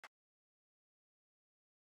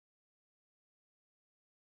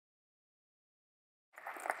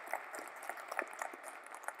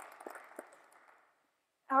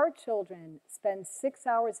Our children spend 6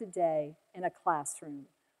 hours a day in a classroom,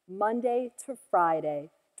 Monday to Friday,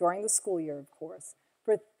 during the school year, of course,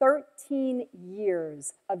 for 13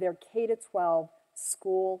 years of their K-12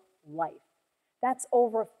 school life. That's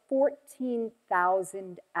over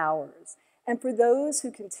 14,000 hours. And for those who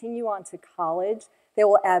continue on to college, they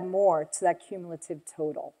will add more to that cumulative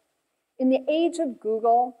total. In the age of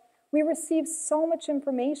Google, we receive so much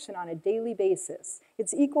information on a daily basis.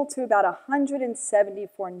 It's equal to about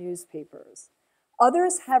 174 newspapers.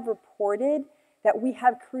 Others have reported that we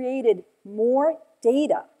have created more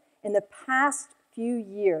data in the past few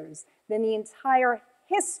years than the entire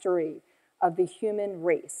history of the human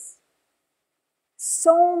race.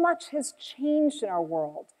 So much has changed in our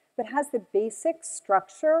world, but has the basic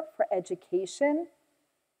structure for education.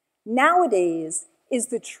 Nowadays, is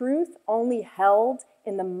the truth only held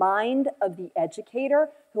in the mind of the educator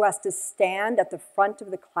who has to stand at the front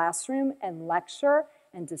of the classroom and lecture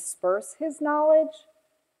and disperse his knowledge?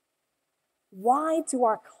 Why do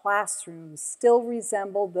our classrooms still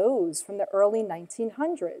resemble those from the early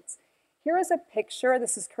 1900s? Here is a picture,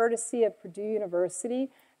 this is courtesy of Purdue University,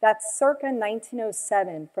 that's circa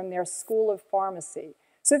 1907 from their School of Pharmacy.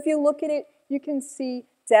 So if you look at it, you can see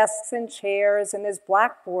desks and chairs, and there's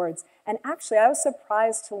blackboards. And actually, I was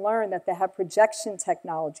surprised to learn that they have projection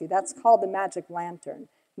technology. That's called the Magic Lantern,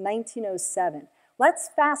 1907. Let's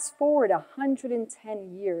fast forward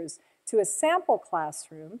 110 years to a sample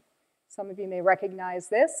classroom. Some of you may recognize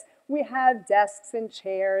this. We have desks and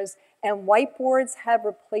chairs, and whiteboards have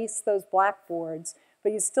replaced those blackboards,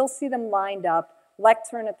 but you still see them lined up,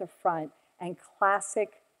 lectern at the front, and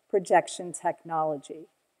classic projection technology.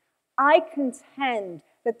 I contend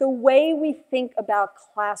that the way we think about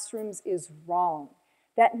classrooms is wrong,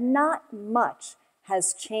 that not much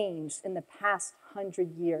has changed in the past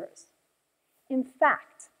 100 years. In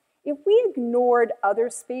fact, if we ignored other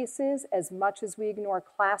spaces as much as we ignore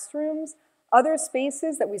classrooms, other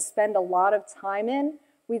spaces that we spend a lot of time in,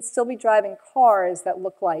 we'd still be driving cars that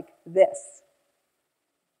look like this.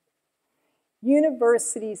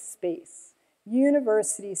 University space.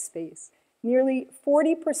 University space. Nearly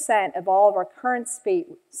 40% of all of our current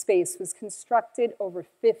space was constructed over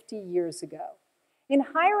 50 years ago. In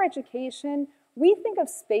higher education, we think of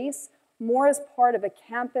space more as part of a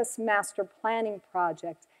campus master planning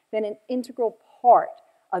project than an integral part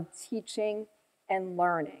of teaching and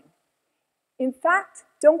learning. In fact,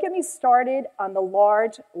 don't get me started on the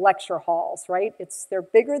large lecture halls, right? They're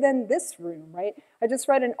bigger than this room, right? I just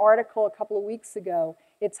read an article a couple of weeks ago.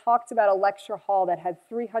 It talked about a lecture hall that had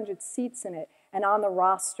 300 seats in it, and on the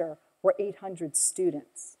roster were 800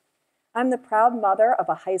 students. I'm the proud mother of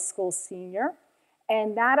a high school senior,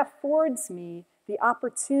 and that affords me the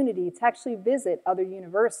opportunity to actually visit other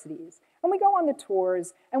universities. And we go on the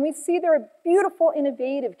tours, and we see their beautiful,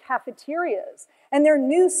 innovative cafeterias, and their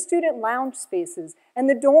new student lounge spaces, and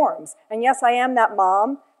the dorms. And yes, I am that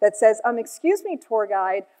mom that says, excuse me, tour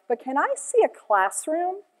guide, but can I see a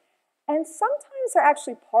classroom? And sometimes they're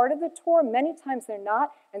actually part of the tour, many times they're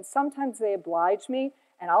not, and sometimes they oblige me,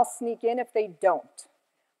 and I'll sneak in if they don't.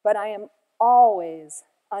 But I am always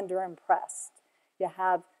underimpressed. You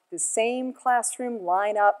have the same classroom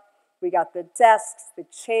lineup. We got the desks, the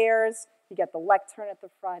chairs, you get the lectern at the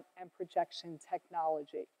front, and projection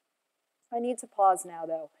technology. I need to pause now,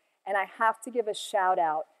 though, and I have to give a shout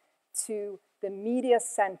out to the media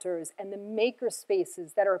centers and the maker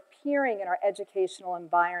spaces that are appearing in our educational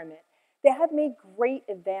environment. They have made great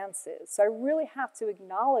advances, so I really have to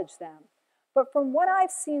acknowledge them. But from what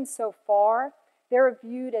I've seen so far, they're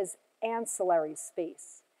viewed as ancillary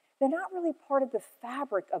space. They're not really part of the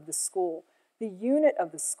fabric of the school, the unit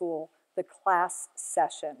of the school, the class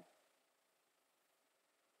session.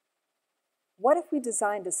 What if we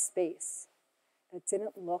designed a space that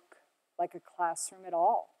didn't look like a classroom at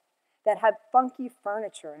all, that had funky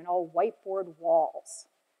furniture and all whiteboard walls?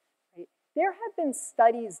 Right? There have been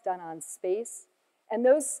studies done on space, and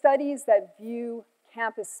those studies that view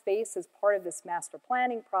campus space as part of this master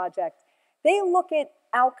planning project, they look at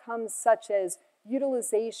outcomes such as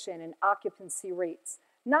utilization and occupancy rates,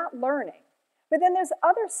 not learning. But then there's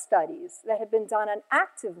other studies that have been done on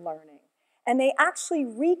active learning, and they actually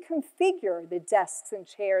reconfigure the desks and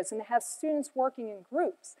chairs and have students working in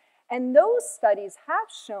groups. And those studies have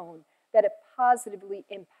shown that it positively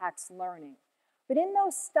impacts learning. But in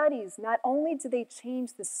those studies, not only do they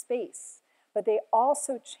change the space, but they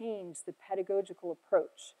also change the pedagogical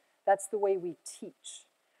approach. That's the way we teach,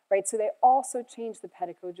 right? So they also change the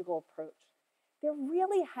pedagogical approach. There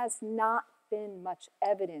really has not been much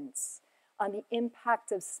evidence on the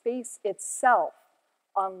impact of space itself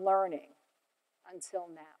on learning until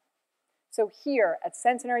now. So here at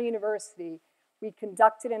Centenary University, we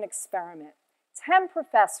conducted an experiment. 10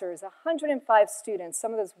 professors, 105 students,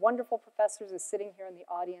 some of those wonderful professors are sitting here in the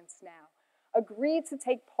audience now, agreed to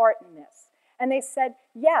take part in this. And they said,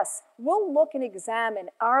 yes, we'll look and examine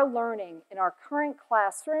our learning in our current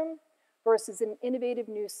classroom versus an innovative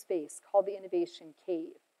new space called the Innovation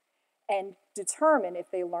Cave, and determine if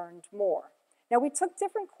they learned more. Now, we took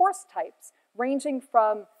different course types, ranging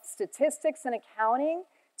from statistics and accounting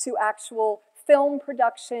to actual film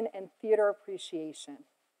production and theater appreciation.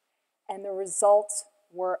 And the results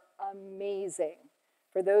were amazing.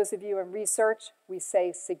 For those of you in research, we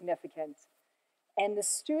say significant. And the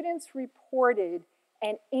students reported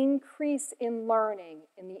an increase in learning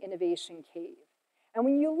in the Innovation Cave. And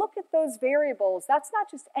when you look at those variables, that's not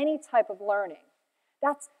just any type of learning.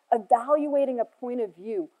 That's evaluating a point of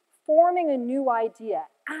view, forming a new idea,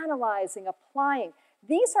 analyzing, applying.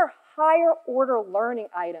 These are higher order learning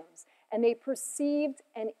items, and they perceived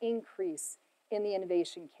an increase in the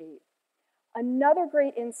Innovation Cave. Another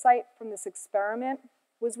great insight from this experiment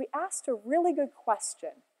was we asked a really good question,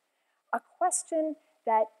 a question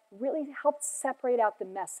that really helped separate out the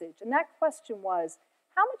message. And that question was,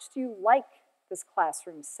 how much do you like this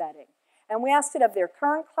classroom setting? And we asked it of their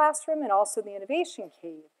current classroom and also the Innovation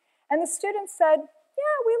Cave. And the students said,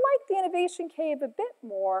 yeah, we like the Innovation Cave a bit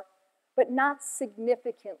more, but not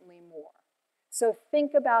significantly more. So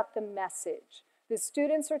think about the message. The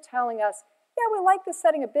students are telling us, yeah, we like the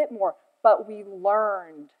setting a bit more, but we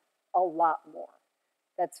learned a lot more.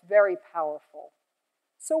 That's very powerful.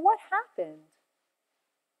 So what happened?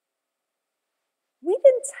 We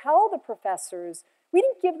didn't tell the professors, we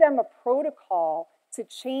didn't give them a protocol to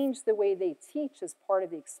change the way they teach as part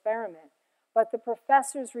of the experiment, but the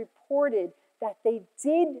professors reported that they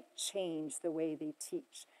did change the way they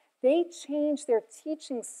teach. They changed their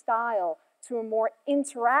teaching style to a more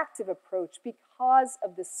interactive approach because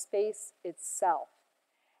of the space itself.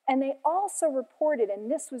 And they also reported, and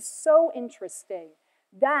this was so interesting,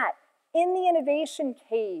 that in the Innovation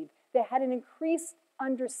Cave, they had an increased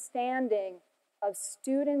understanding of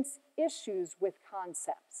students' issues with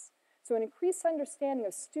concepts. So an increased understanding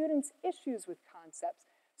of students' issues with concepts.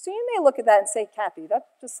 So you may look at that and say, Kathy, that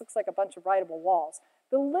just looks like a bunch of writable walls.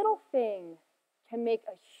 The little thing can make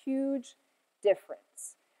a huge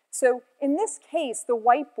difference. So in this case, the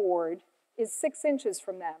whiteboard is 6 inches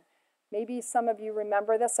from them. Maybe some of you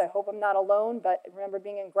remember this. I hope I'm not alone, but I remember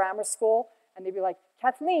being in grammar school, and they'd be like,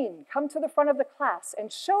 Kathleen, come to the front of the class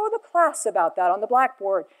and show the class about that on the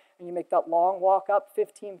blackboard. And you make that long walk up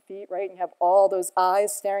 15 feet, right? And you have all those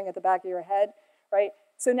eyes staring at the back of your head, right?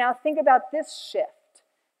 So now think about this shift.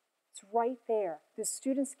 It's right there. The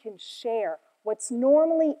students can share. What's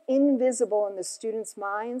normally invisible in the students'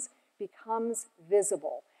 minds becomes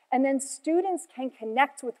visible. And then students can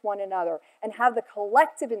connect with one another and have the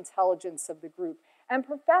collective intelligence of the group. And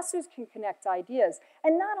professors can connect ideas.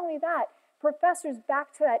 And not only that, professors,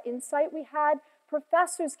 back to that insight we had,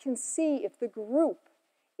 professors can see if the group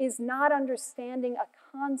is not understanding a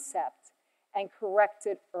concept and correct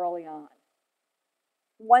it early on.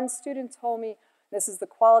 One student told me, this is the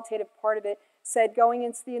qualitative part of it, said going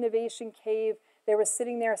into the Innovation Cave, they were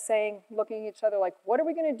sitting there saying, looking at each other like, what are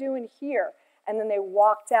we going to do in here? And then they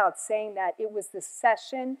walked out saying that it was the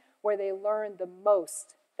session where they learned the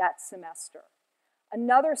most that semester.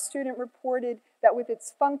 Another student reported that with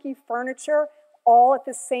its funky furniture, all at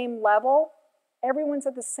the same level, everyone's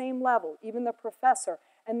at the same level, even the professor,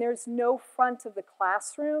 and there's no front of the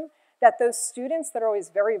classroom, that those students that are always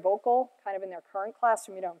very vocal, kind of in their current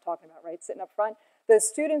classroom, you know what I'm talking about, right, sitting up front, those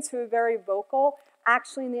students who are very vocal,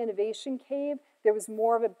 actually in the Innovation Cave, there was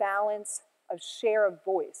more of a balance of share of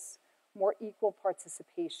voice, more equal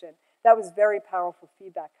participation. That was very powerful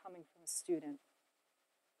feedback coming from a student.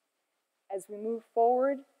 As we move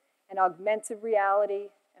forward, an augmented reality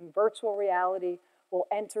and virtual reality will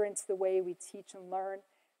enter into the way we teach and learn.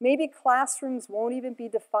 Maybe classrooms won't even be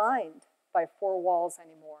defined by 4 walls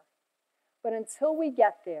anymore. But until we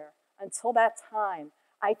get there, until that time,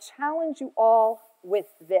 I challenge you all with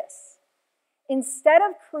this. Instead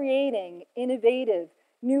of creating innovative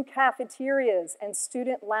new cafeterias and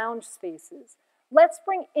student lounge spaces, let's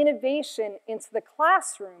bring innovation into the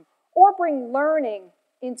classroom or bring learning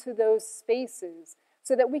into those spaces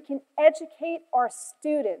so that we can educate our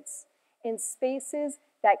students in spaces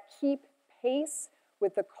that keep pace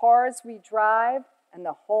with the cars we drive and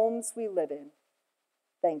the homes we live in.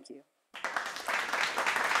 Thank you.